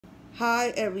Hi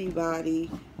everybody,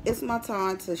 it's my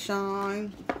time to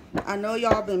shine. I know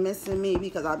y'all been missing me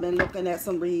because I've been looking at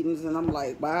some readings and I'm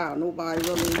like, wow, nobody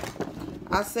really,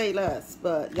 I say less,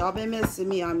 but y'all been missing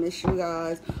me. I miss you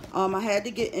guys. I had to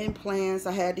get implants,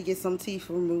 I had to get some teeth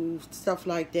removed, stuff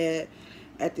like that.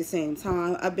 At the same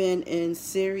time, I've been in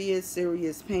serious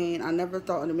pain. I never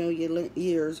thought in a million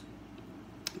years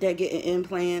that getting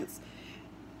implants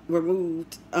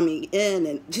removed,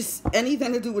 and just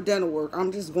anything to do with dental work,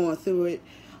 I'm just going through it.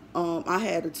 I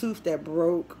had a tooth that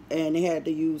broke and they had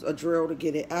to use a drill to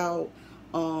get it out.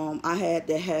 I had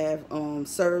to have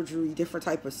surgery, different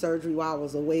type of surgery while I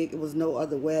was awake. It was no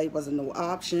other way, it wasn't no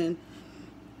option.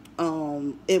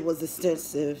 It was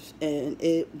extensive and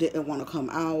it didn't want to come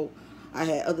out. I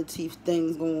had other teeth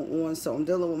things going on, so I'm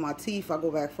dealing with my teeth. I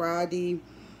go back Friday.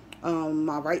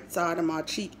 My right side of my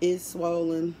cheek is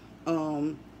swollen.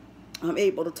 I'm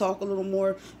able to talk a little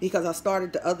more because I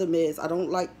started the other meds. I don't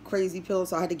like crazy pills,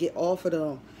 so I had to get off of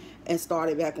them and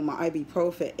started back on my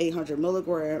ibuprofen, 800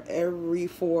 milligrams every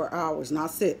 4 hours,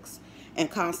 not 6, and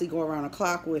constantly go around the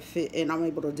clock with it, and I'm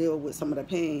able to deal with some of the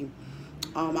pain.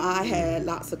 I had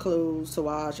lots of clothes to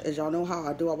wash. As y'all know how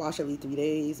I do, I wash every 3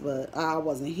 days, but I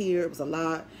wasn't here. It was a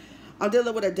lot. I'm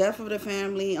dealing with a death of the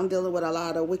family. I'm dealing with a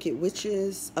lot of wicked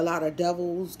witches, a lot of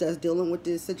devils that's dealing with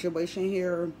this situation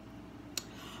here.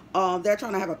 They're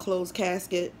trying to have a closed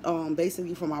casket,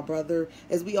 basically for my brother.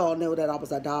 As we all know that I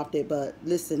was adopted, but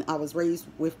listen, I was raised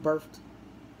with birth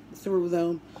through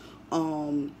them.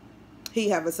 He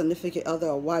have a significant other,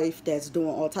 a wife that's doing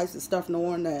all types of stuff,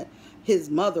 knowing that his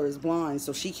mother is blind,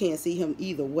 so she can't see him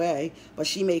either way, but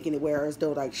she making it where as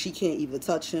though like she can't even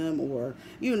touch him, or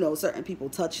certain people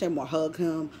touch him or hug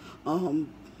him.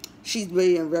 She's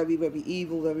being very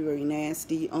evil, very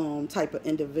nasty type of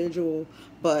individual.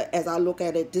 But as I look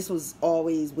at it, this was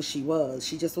always what she was.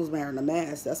 She just was wearing a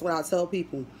mask. That's what I tell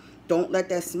people. Don't let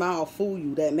that smile fool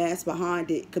you. That mask behind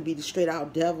it could be the straight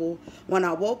out devil. When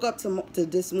I woke up to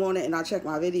this morning and I checked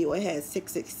my video, it had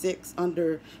 666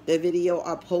 under the video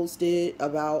I posted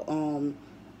about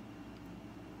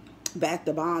back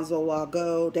to Bonzo while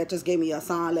ago. That just gave me a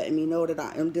sign letting me know that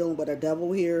I am dealing with a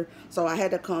devil here. So I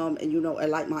had to come and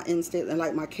and light my incense and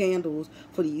light my candles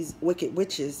for these wicked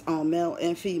witches, male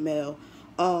and female.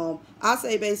 I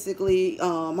say basically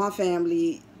my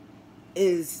family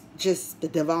is just the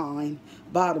divine,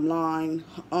 bottom line.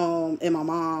 And my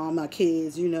mom, my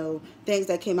kids, things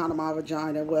that came out of my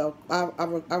vagina, well,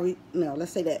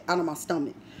 let's say that out of my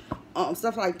stomach,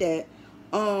 stuff like that.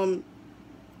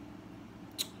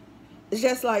 It's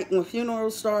just like when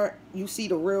funerals start, you see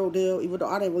the real deal, even though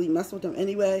I didn't really mess with them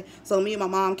anyway. So me and my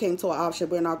mom came to an option.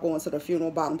 We're not going to the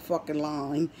funeral bottom fucking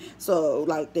line. So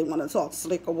like they want to talk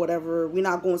slick or whatever. We're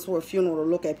not going to a funeral to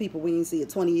look at people we ain't see in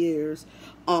 20 years.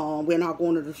 We're not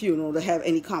going to the funeral to have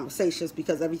any conversations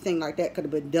because everything like that could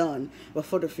have been done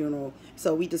before the funeral.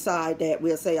 So we decide that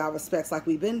we'll say our respects like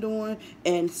we've been doing,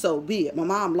 and so be it. My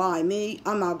mom lied me.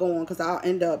 I'm not going because I'll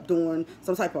end up doing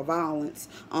some type of violence.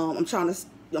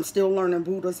 I'm still learning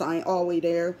Buddha, so I ain't all the way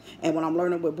there. And when I'm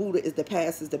learning with Buddha, is the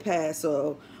past is the past.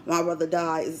 So my brother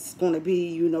died, it's going to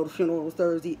be, the funeral was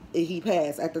Thursday. He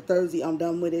passed. After Thursday, I'm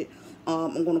done with it.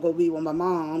 I'm going to go be with my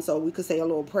mom, so we could say a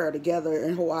little prayer together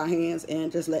and hold our hands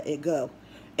and just let it go.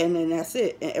 And then that's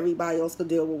it. And everybody else could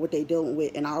deal with what they dealing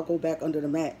with. And I'll go back under the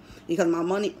mat. Because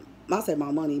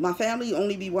my family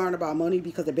only be worrying about money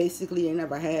because they basically ain't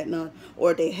never had none,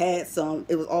 or they had some,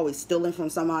 it was always stealing from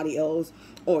somebody else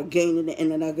or gaining it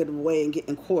in a negative way and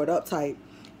getting caught up type.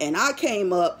 And I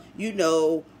came up,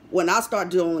 when I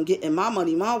started getting my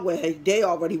money my way, they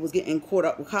already was getting caught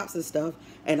up with cops and stuff,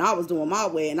 and I was doing my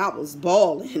way, and I was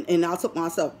balling, and I took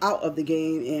myself out of the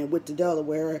game and went to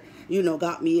Delaware,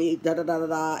 got me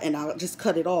and I just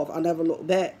cut it off. I never looked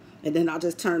back. And then I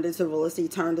just turned into real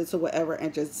estate, turned into whatever,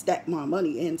 and just stacked my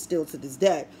money. And still to this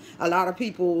day, a lot of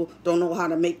people don't know how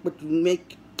to make what you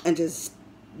make and just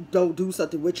don't do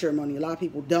something with your money. A lot of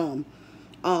people dumb.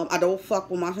 I don't fuck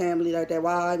with my family like that.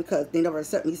 Why? Because they never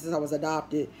accept me since I was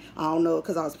adopted. I don't know,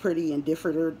 because I was pretty and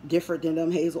different than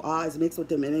them, hazel eyes mixed with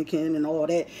Dominican and all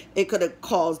that. It could have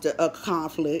caused a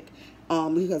conflict.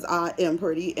 Because I am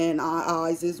pretty and our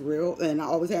eyes is real, and I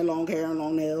always had long hair and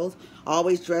long nails. I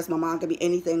always dressed. My mom could be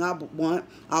anything I want.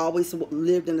 I always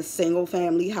lived in a single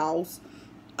family house.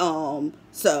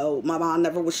 So my mom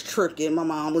never was tricking. My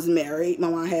mom was married. My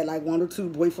mom had like 1 or 2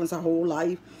 boyfriends her whole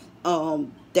life.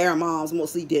 Their moms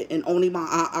mostly did, and only my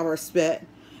aunt I respect.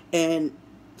 And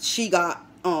she got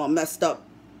messed up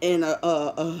in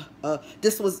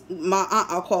this was my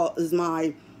aunt. I call is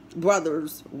my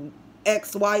brother's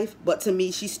ex-wife, but to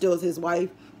me she still is his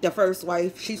wife. The first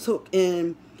wife, she took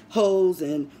in hoes,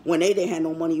 and when they didn't have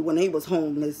no money, when they was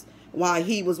homeless, while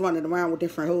he was running around with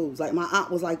different hoes. Like, my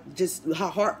aunt was like, just, her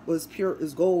heart was pure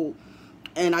as gold.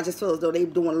 And I just feel as though they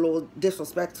doing a little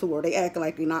disrespect to her. They act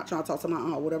like they're not trying to talk to my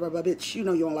aunt or whatever. But bitch, you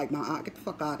know you don't like my aunt. Get the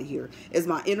fuck out of here. It's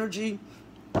my energy.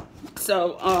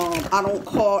 So, I don't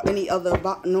call any other,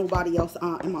 nobody else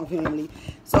aunt in my family.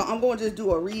 So, I'm going to just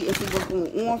do a read and see what's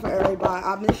going on for everybody.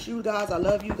 I miss you guys. I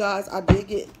love you guys. I did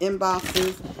get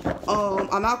inboxes.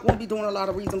 I'm not going to be doing a lot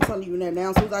of reads. I'm telling you that now.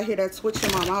 As soon as I hear that twitch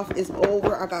in my mouth, it's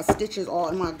over. I got stitches all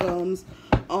in my gums.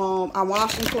 I'm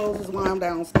washing clothes while I'm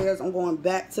downstairs. I'm going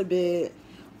back to bed.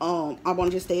 I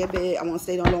want to just stay in bed. I want to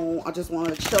stay alone. I just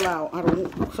want to chill out. I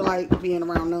don't feel like being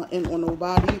around nothing or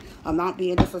nobody. I'm not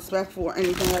being disrespectful or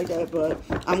anything like that, but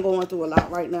I'm going through a lot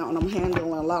right now, and I'm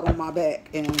handling a lot on my back,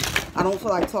 and I don't feel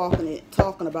like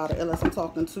talking about it unless I'm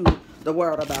talking to the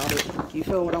world about it. You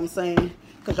feel what I'm saying?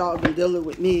 Because y'all have been dealing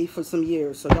with me for some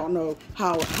years, so y'all know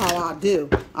how I do.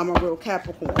 I'm a real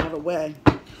Capricorn all the way.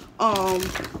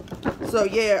 So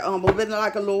yeah, but been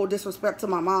like a little disrespect to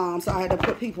my mom, so I had to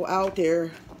put people out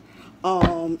there,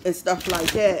 and stuff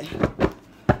like that.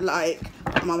 Like,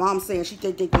 my mom saying she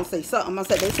think they gonna say something. I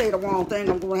said, they say the wrong thing,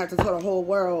 I'm gonna have to tell the whole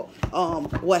world,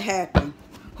 what happened,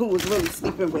 who was really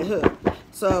sleeping with her.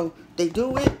 So, they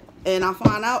do it, and I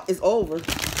find out it's over.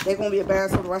 They're gonna be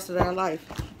embarrassed for the rest of their life,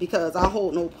 because I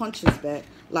hold no punches back.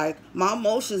 Like, my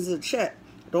emotions in check.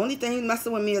 The only thing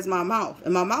messing with me is my mouth.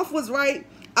 And my mouth was right,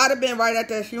 I'd have been right at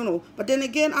that funeral. But then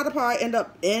again, I'd have probably end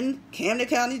up in Camden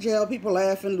County Jail, people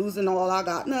laughing, losing all I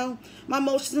got. No, my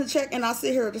emotions in check, and I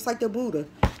sit here just like the Buddha.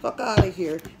 Fuck out of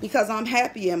here. Because I'm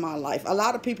happy in my life. A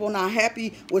lot of people are not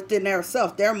happy within their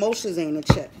self. Their emotions ain't in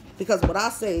check. Because what I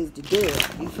say is the deal.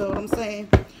 You feel what I'm saying?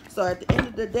 So at the end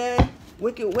of the day,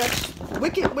 Wicked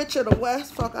Witch of the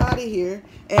West, fuck out of here.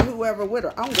 And whoever with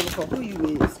her, I don't give a fuck who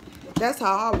you is. That's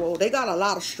how I roll. They got a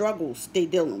lot of struggles they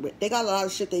dealing with. They got a lot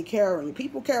of shit they carrying.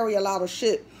 People carry a lot of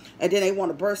shit, and then they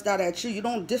want to burst out at you. You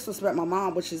don't disrespect my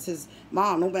mom, which is his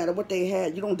mom, no matter what they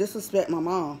had. You don't disrespect my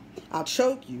mom. I'll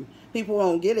choke you. People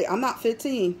don't get it. I'm not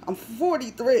 15. I'm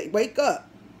 43. Wake up.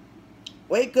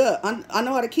 Wake up. I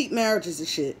know how to keep marriages and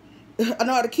shit. I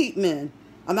know how to keep men.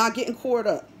 I'm not getting caught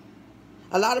up.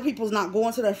 A lot of people's not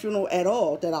going to that funeral at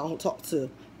all that I'll talk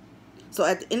to. So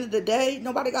at the end of the day,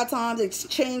 nobody got time to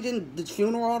exchanging the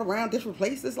funeral all around different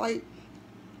places. Like,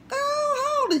 girl,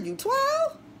 how old are you,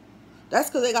 12? That's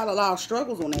because they got a lot of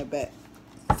struggles on their back.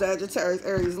 Sagittarius,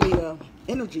 Aries, Leo,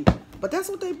 energy. But that's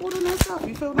what they brought in themselves.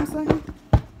 You feel what I'm saying?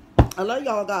 I love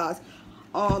y'all guys.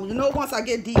 You know, once I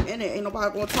get deep in it, ain't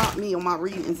nobody gonna top me on my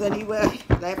readings anyway.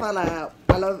 Laugh out loud.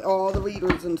 I love all the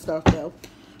readers and stuff though.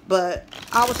 But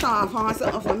I was trying to find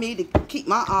something for me to keep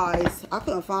my eyes. I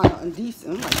couldn't find nothing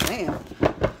decent. I'm like, damn,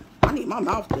 I need my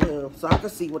mouth to heal so I can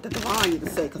see what the divine need to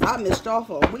say. Because I missed y'all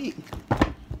for a week.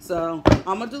 So,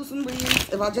 I'm going to do some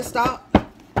readings. If I just stop,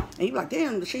 and you like,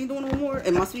 damn, she ain't doing no more.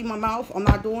 It must be my mouth. I'm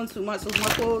not doing too much. So, my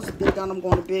clothes get done. I'm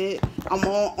going to bed. I'm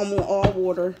on all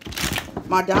water.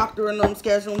 My doctor and them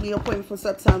scheduling the appointment for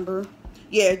September.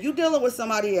 Yeah, you dealing with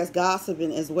somebody that's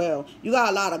gossiping as well. You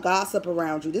got a lot of gossip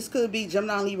around you. This could be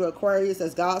Gemini, Libra, Aquarius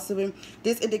that's gossiping.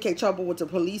 This indicates trouble with the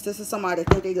police. This is somebody that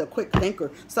think they a quick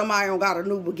thinker. Somebody don't got a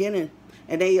new beginning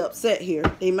and they upset here.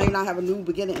 They may not have a new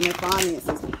beginning in their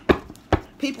finances.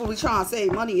 People be trying to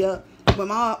save money up. When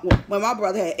my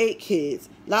brother had 8 kids,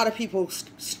 a lot of people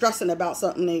stressing about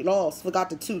something they lost.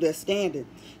 Forgot the 2 that's standing.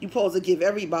 You supposed to give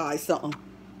everybody something.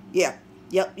 Yeah.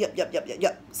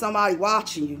 Yep. Somebody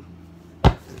watching you.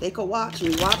 They could watch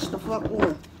you. Watch the fuck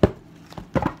on.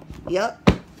 Yep.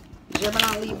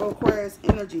 Gemini, Libra, Aquarius,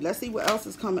 energy. Let's see what else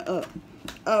is coming up.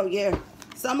 Oh, yeah.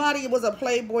 Somebody was a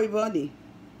Playboy bunny.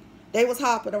 They was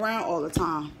hopping around all the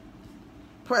time.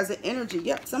 Present energy.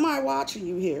 Yep. Somebody watching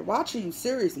you here. Watching you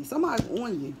seriously. Somebody's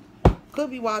on you.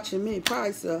 Could be watching me.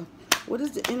 Probably so. What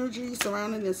is the energy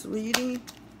surrounding this reading?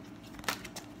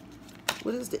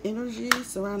 What is the energy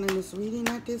surrounding this reading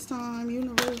at this time,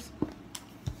 universe?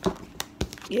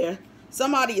 Yeah,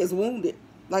 somebody is wounded,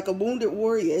 like a wounded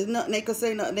warrior. There's nothing they could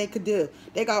say, nothing they could do.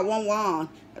 They got one wand.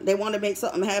 They want to make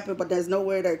something happen, but there's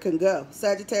nowhere they can go.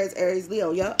 Sagittarius, Aries,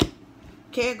 Leo, yep.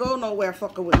 Can't go nowhere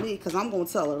fucking with me, because I'm going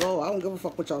to tell it all. I don't give a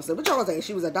fuck what y'all say. What y'all say?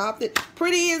 She was adopted?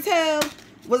 Pretty as hell.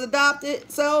 Was adopted?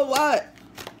 So what?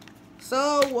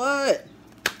 So what?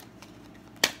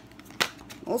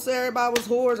 Don't say everybody was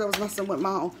whores that was messing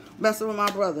with my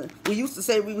brother. We used to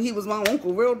say he was my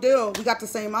uncle. Real deal. We got the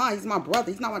same eye. He's my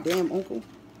brother. He's not my damn uncle.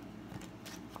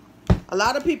 A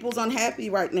lot of people's unhappy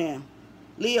right now.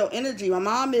 Leo energy. My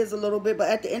mom is a little bit, but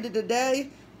at the end of the day,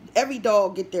 every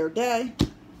dog get their day.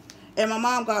 And my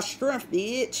mom got strength,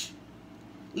 bitch.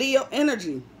 Leo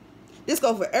energy. This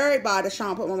go for everybody that's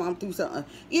trying to put my mom through something.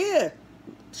 Yeah,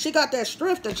 she got that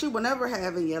strength that you will never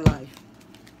have in your life.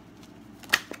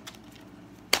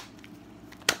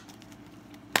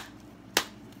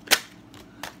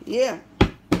 Yeah,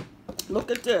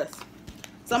 look at this.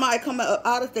 Somebody coming up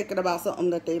out of thinking about something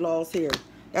that they lost here.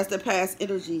 That's the past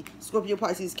energy. Scorpio,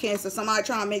 Pisces, Cancer. Somebody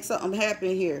trying to make something happen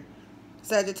here.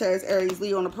 Sagittarius, Aries,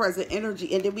 Leo on the present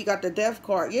energy. And then we got the death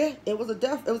card. Yeah, it was a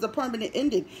death. It was a permanent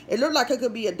ending. It looked like it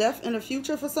could be a death in the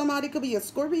future for somebody. It could be a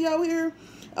Scorpio here.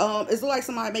 It's like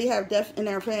somebody may have death in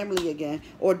their family again.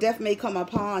 Or death may come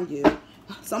upon you.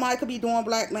 Somebody could be doing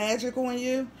black magic on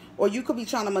you. Or you could be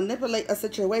trying to manipulate a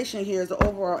situation here as the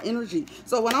overall energy.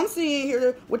 So what I'm seeing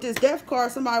here with this death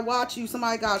card, somebody watch you,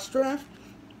 somebody got strength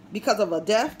because of a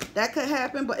death. That could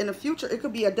happen. But in the future, it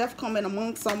could be a death coming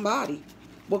among somebody.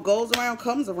 What goes around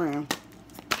comes around.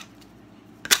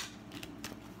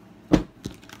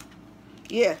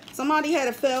 Yeah, somebody had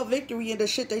a failed victory in the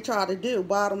shit they tried to do.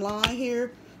 Bottom line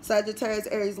here, Sagittarius,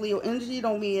 Aries, Leo energy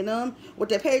don't mean them. With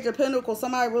the Page of Pentacles,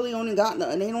 somebody really only got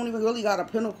nothing. They don't even really got a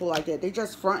pentacle like that. They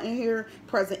just fronting here,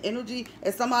 present energy.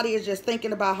 And somebody is just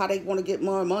thinking about how they want to get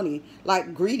more money.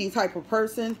 Like greedy type of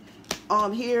person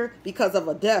here because of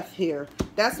a death here.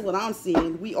 That's what I'm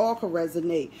seeing. We all can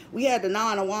resonate. We had the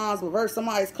Nine of Wands reversed.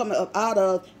 Somebody's coming up out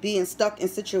of being stuck in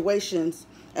situations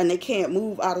and they can't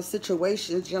move out of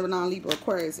situations. Gemini, Libra,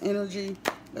 Aquarius energy.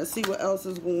 Let's see what else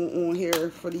is going on here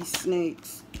for these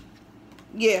snakes.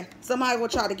 Yeah, somebody will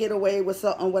try to get away with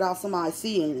something without somebody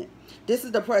seeing it. This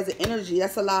is the present energy.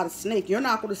 That's a lot of snake. You're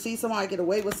not going to see somebody get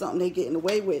away with something they're getting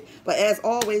away with. But as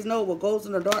always, know what goes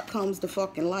in the dark comes to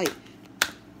fucking light.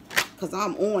 Because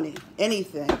I'm on it.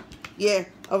 Anything. Yeah,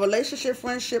 a relationship,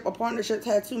 friendship, or partnership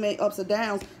had too many ups and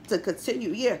downs to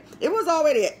continue. Yeah, it was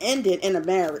already an ending in a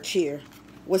marriage here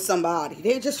with somebody.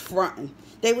 They're just fronting.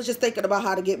 They was just thinking about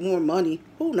how to get more money.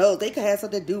 Who knows? They could have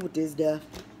something to do with this death.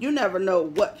 You never know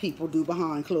what people do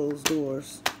behind closed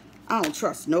doors. I don't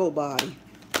trust nobody.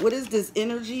 What is this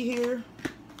energy here?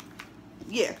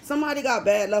 Yeah, somebody got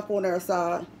bad luck on their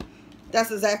side.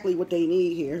 That's exactly what they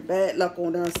need here. Bad luck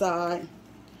on their side.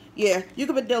 Yeah, you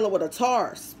could be dealing with a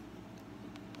Taurus.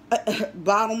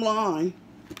 Bottom line,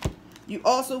 you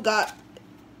also got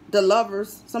the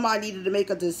Lovers. Somebody needed to make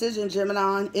a decision.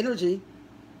 Gemini energy.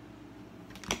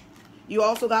 You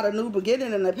also got a new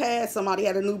beginning in the past. Somebody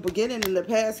had a new beginning in the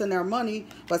past in their money,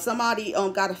 but somebody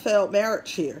got a failed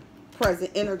marriage here.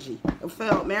 Present energy. A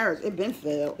failed marriage. It been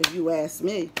failed if you ask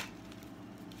me.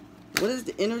 What is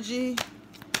the energy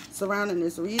surrounding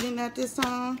this reading at this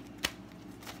time?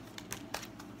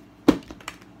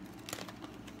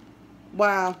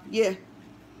 Wow, yeah.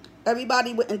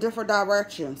 Everybody went in different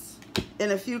directions. In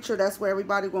the future, that's where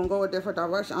everybody going to go a different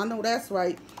direction. I know that's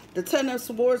right. The Ten of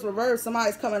Swords reversed.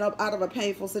 Somebody's coming up out of a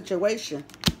painful situation.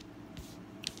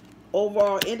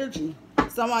 Overall energy.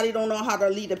 Somebody don't know how to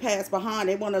leave the past behind.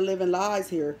 They want to live in lies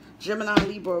here. Gemini,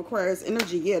 Libra, Aquarius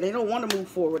energy. Yeah, they don't want to move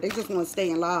forward. They just want to stay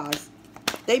in lies.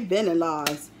 They've been in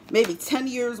lies. Maybe 10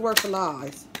 years worth of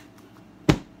lies.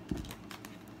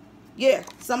 Yeah,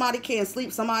 somebody can't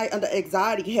sleep. Somebody under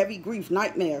anxiety, heavy grief,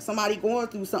 nightmare. Somebody going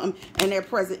through something in their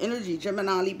present energy.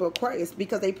 Gemini, Libra, Aquarius,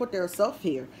 because they put their self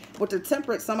here. With the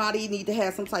Temperance, somebody need to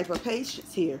have some type of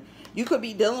patience here. You could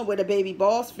be dealing with a baby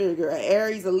boss figure, an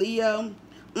Aries, a Leo.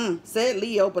 Said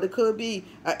Leo, but it could be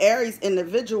an Aries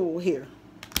individual here.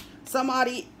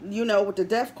 Somebody, you know, with the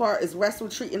death card is rest,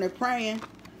 retreating, and praying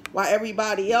while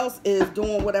everybody else is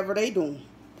doing whatever they doing.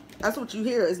 That's what you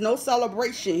hear. There's no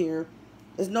celebration here.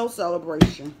 There's no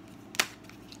celebration.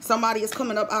 Somebody is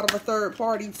coming up out of a third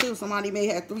party too. Somebody may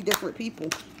have 3 different people,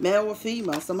 male or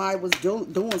female. Somebody was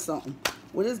doing something.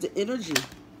 What is the energy?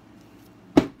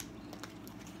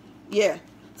 Yeah,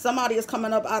 somebody is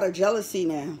coming up out of jealousy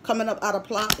now. Coming up out of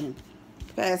plotting.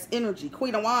 Past energy.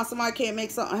 Queen of Wands, somebody can't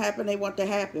make something happen they want to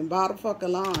happen. Bottom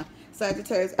fucking line.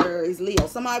 Sagittarius, Aries, Leo.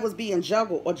 Somebody was being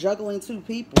juggled or juggling 2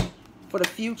 people for the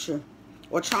future.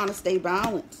 Or trying to stay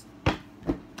balanced.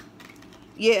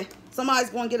 Yeah, somebody's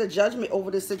going to get a judgment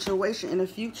over this situation in the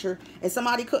future. And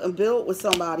somebody couldn't build with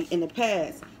somebody in the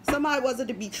past. Somebody wasn't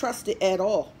to be trusted at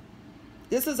all.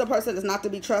 This is a person that's not to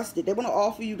be trusted. They want to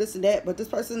offer you this and that, but this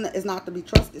person is not to be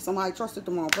trusted. Somebody trusted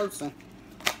the wrong person.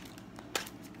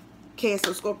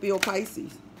 Cancer, Scorpio,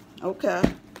 Pisces. Okay.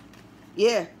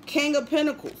 Yeah, King of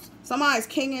Pentacles. Somebody's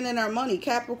kinging in their money.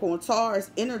 Capricorn,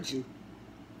 Taurus, energy.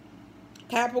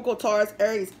 Capricorn, Taurus,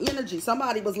 Aries, energy.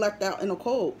 Somebody was left out in the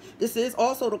cold. This is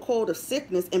also the cold of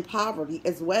sickness and poverty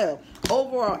as well.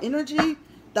 Overall energy,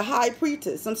 the High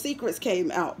Priestess. Some secrets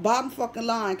came out. Bottom fucking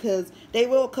line, because they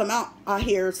will come out, I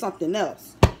hear something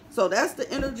else. So that's the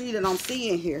energy that I'm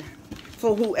seeing here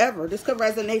for whoever. This could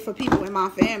resonate for people in my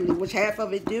family, which half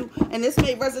of it do. And this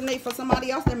may resonate for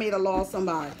somebody else that made a loss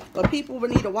somebody. But people will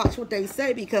need to watch what they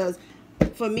say, because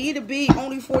for me to be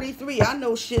only 43, I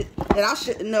know shit that I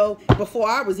shouldn't know before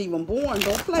I was even born.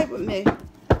 Don't play with me.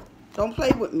 Don't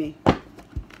play with me.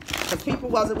 Because people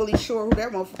wasn't really sure who their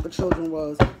motherfucking children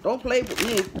was. Don't play with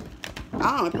me.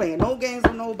 I ain't playing no games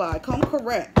with nobody. Come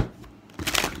correct.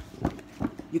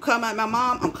 You come at my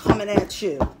mom, I'm coming at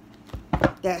you.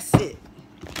 That's it.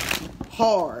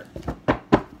 Hard.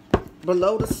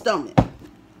 Below the stomach.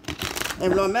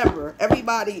 And remember,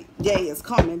 everybody day is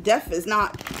coming. Death is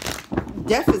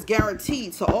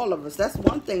guaranteed to all of us. That's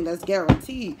one thing that's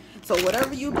guaranteed. So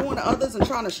whatever you doing to others and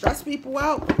trying to stress people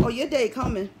out, oh, your day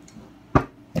coming.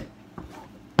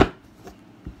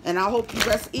 And I hope you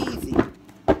rest easy.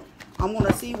 I'm going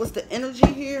to see what's the energy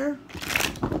here.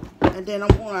 And then I'm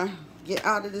going to get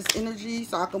out of this energy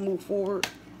so I can move forward.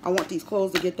 I want these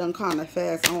clothes to get done kind of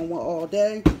fast. I don't want all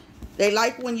day. They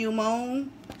like when you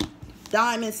moan.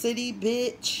 Diamond City,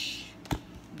 bitch.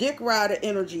 Dick rider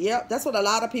energy. Yep, that's what a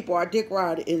lot of people are, dick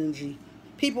rider energy.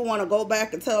 People want to go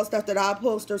back and tell stuff that I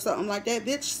post or something like that.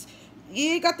 Bitch,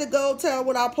 you ain't got to go tell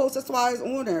what I post. That's why it's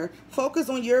on there. Focus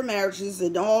on your marriages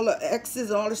and all the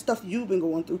exes and all the stuff you've been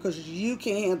going through, because you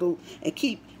can't handle and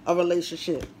keep a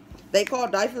relationship. They call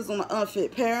diapers on an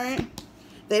unfit parent.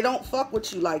 They don't fuck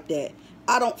with you like that.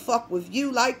 I don't fuck with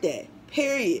you like that.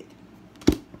 Period.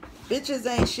 Bitches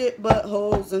ain't shit but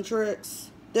hoes and tricks.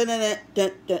 Dun, dun,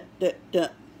 dun, dun, dun, dun.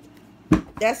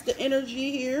 That's the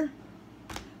energy here.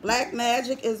 Black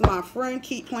magic is my friend.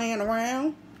 Keep playing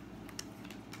around.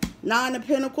 Nine of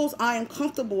Pentacles. I am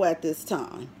comfortable at this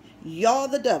time. Y'all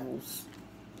the devils.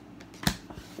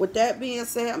 With that being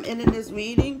said, I'm ending this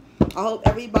reading. I hope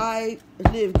everybody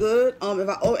live good. If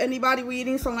I owe anybody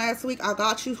readings from last week, I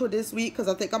got you for this week, because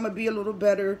I think I'm going to be a little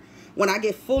better. When I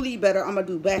get fully better, I'm going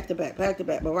to do back to back, back to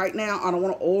back. But right now, I don't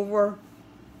want to over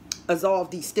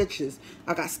dissolve these stitches.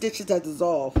 I got stitches that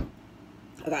dissolve.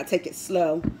 I got to take it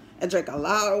slow and drink a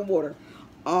lot of water.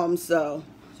 So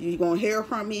you're going to hear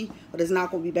from me, but it's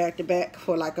not going to be back to back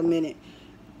for like a minute.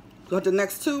 But the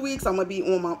next 2 weeks, I'm going to be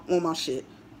on my shit.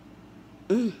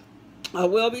 I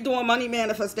will be doing money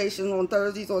manifestations on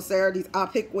Thursdays or Saturdays. I'll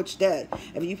pick which day.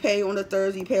 If you pay on a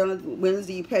Thursday, you pay on a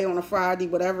Wednesday, you pay on a Friday,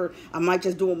 whatever, I might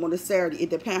just do them on a Saturday. It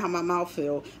depends how my mouth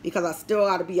feels, because I still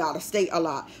got to be out of state a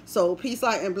lot. So peace,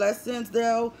 light, and blessings,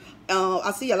 though.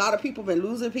 I see a lot of people been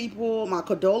losing people. My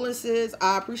condolences.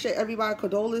 I appreciate everybody's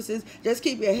condolences. Just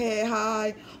keep your head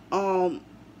high and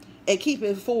keep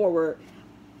it forward.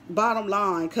 Bottom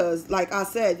line, because like I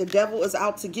said, the devil is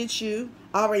out to get you.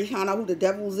 I already found out who the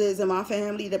devils is in my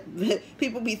family. That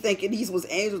people be thinking these was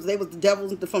angels. They was the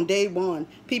devils from day one.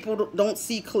 People don't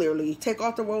see clearly. Take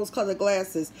off the rose-colored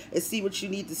glasses and see what you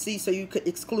need to see, so you could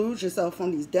exclude yourself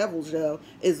from these devils, yo.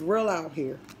 It's real out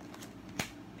here.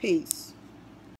 Peace.